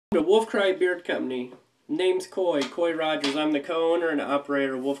To Wolf Cry Beard Company. Name's Coy Rogers. I'm the co-owner and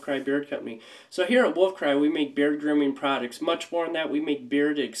operator of Wolf Cry Beard Company. So here at Wolf Cry, we make beard grooming products. Much more than that, we make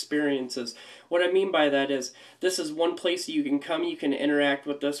beard experiences. What I mean by that is, this is one place you can come, you can interact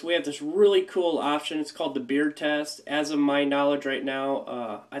with us. We have this really cool option. It's called the beard test. As of my knowledge right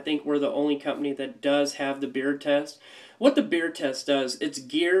now, I think we're the only company that does have the beard test. What the beard test does, it's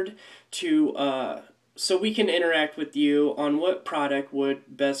geared to so we can interact with you on what product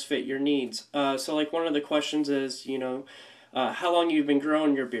would best fit your needs. So like one of the questions is, how long you've been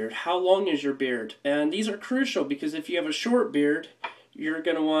growing your beard? How long is your beard? And these are crucial because if you have a short beard, you're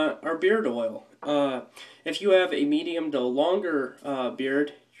going to want our beard oil. If you have a medium to longer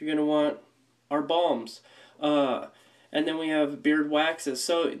beard, you're going to want our balms. And then we have beard waxes.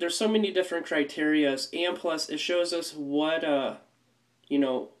 So there's so many different criteria, and plus it shows us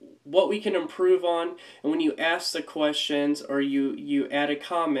what we can improve on. And when you ask the questions or you add a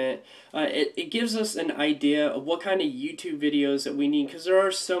comment, it gives us an idea of what kind of YouTube videos that we need, because there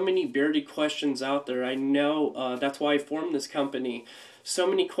are so many bearded questions out there. I know that's why I formed this company. So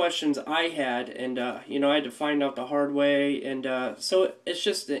many questions I had, and I had to find out the hard way, and so it's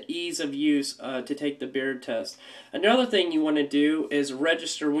just the ease of use to take the beard test. Another thing you want to do is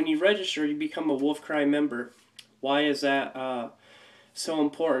register. When you register, you become a Wolf Cry member. Why is that so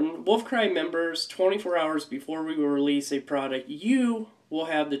important? Wolf Cry members, 24 hours before we will release a product, you will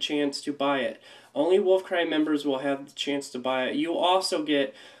have the chance to buy it. Only Wolf Cry members will have the chance to buy it. You'll also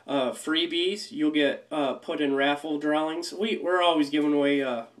get freebies. You'll get put in raffle drawings. We're always giving away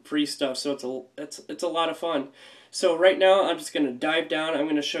free stuff, so it's a lot of fun. So right now I'm just going to dive down. I'm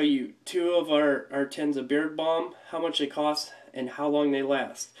going to show you two of our tins of beard balm, how much they cost, and how long they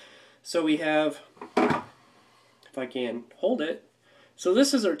last. So we have, if I can hold it, so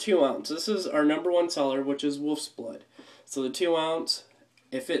this is our 2 ounce. This is our #1 seller, which is Wolf's Blood. So the 2 ounce,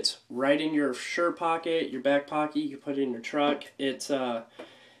 it fits right in your shirt pocket, your back pocket. You can put it in your truck. It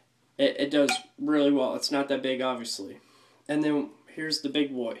does really well. It's not that big, obviously. And then here's the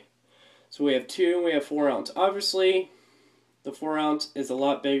big boy. So we have 2 and we have 4 ounce. Obviously, the 4 ounce is a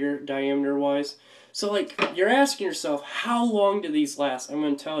lot bigger diameter wise. So like you're asking yourself, how long do these last? I'm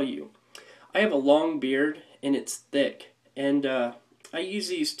going to tell you. I have a long beard and it's thick, and I use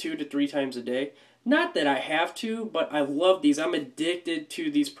these 2 to 3 times a day. Not that I have to, but I love these. I'm addicted to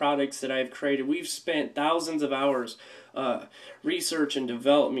these products that I've created. We've spent thousands of hours research and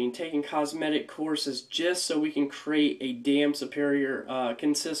development, taking cosmetic courses just so we can create a damn superior,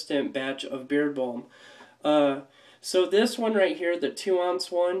 consistent batch of beard balm. So this one right here, the 2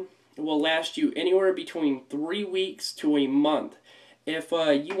 ounce one, will last you anywhere between 3 weeks to a month. If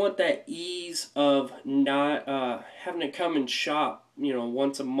you want that ease of not having to come and shop,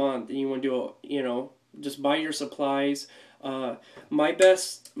 once a month, and you want to do just buy your supplies, my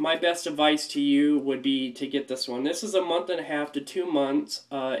best advice to you would be to get this one. This is 1.5 to 2 months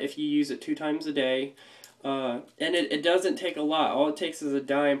if you use it 2 times a day, and it doesn't take a lot. All it takes is a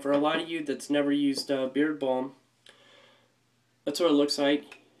dime. For a lot of you that's never used beard balm, that's what it looks like,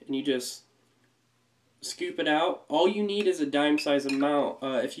 and you just scoop it out. All you need is a dime size amount.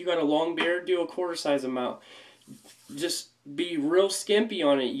 If you got a long beard, do a quarter size amount. Just be real skimpy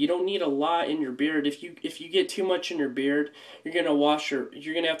on it. You don't need a lot in your beard. If you get too much in your beard, you're gonna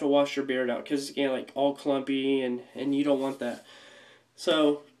have to wash your beard out, because it's gonna like all clumpy, and you don't want that.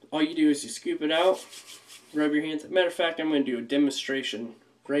 So all you do is you scoop it out, rub your hands. Matter of fact, I'm gonna do a demonstration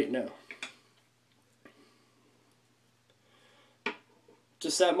right now.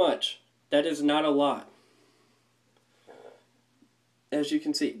 Just that much. That is not a lot. As you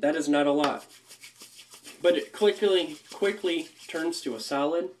can see, that is not a lot. But it quickly turns to a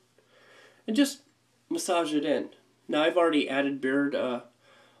solid. And just massage it in. Now I've already added beard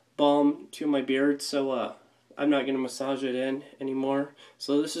balm to my beard, so I'm not going to massage it in anymore.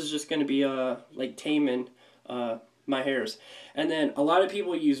 So this is just going to be like taming my hairs. And then a lot of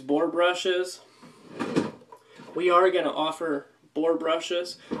people use boar brushes. We are going to offer boar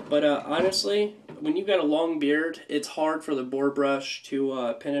brushes, but honestly, when you've got a long beard, it's hard for the boar brush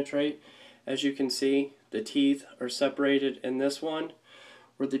to penetrate. As you can see, the teeth are separated in this one,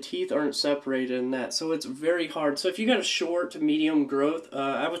 where the teeth aren't separated in that. So it's very hard. So if you got a short to medium growth,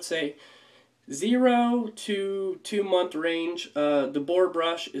 I would say 0 to 2 month range. The boar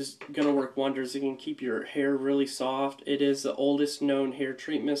brush is going to work wonders. It can keep your hair really soft. It is the oldest known hair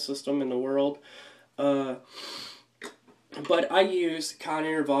treatment system in the world. But I use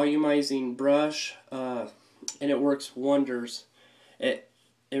Conair volumizing brush, and it works wonders.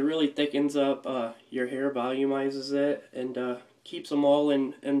 It really thickens up your hair, volumizes it, and keeps them all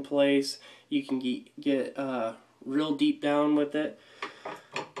in place. You can get real deep down with it.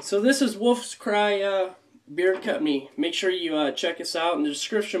 So this is Wolf's Cry Beard Company. Make sure you check us out. In the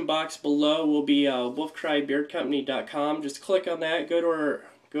description box below will be wolfcrybeardcompany.com. Just click on that. Go to our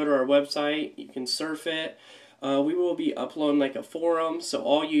website. You can surf it. We will be uploading like a forum, so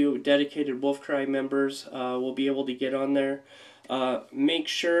all you dedicated Wolf Cry members will be able to get on there. Make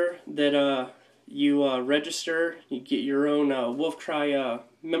sure that you register. You get your own Wolf Cry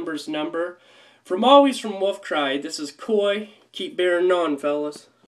members number. From Wolf Cry, this is Coy. Keep bearing on, fellas.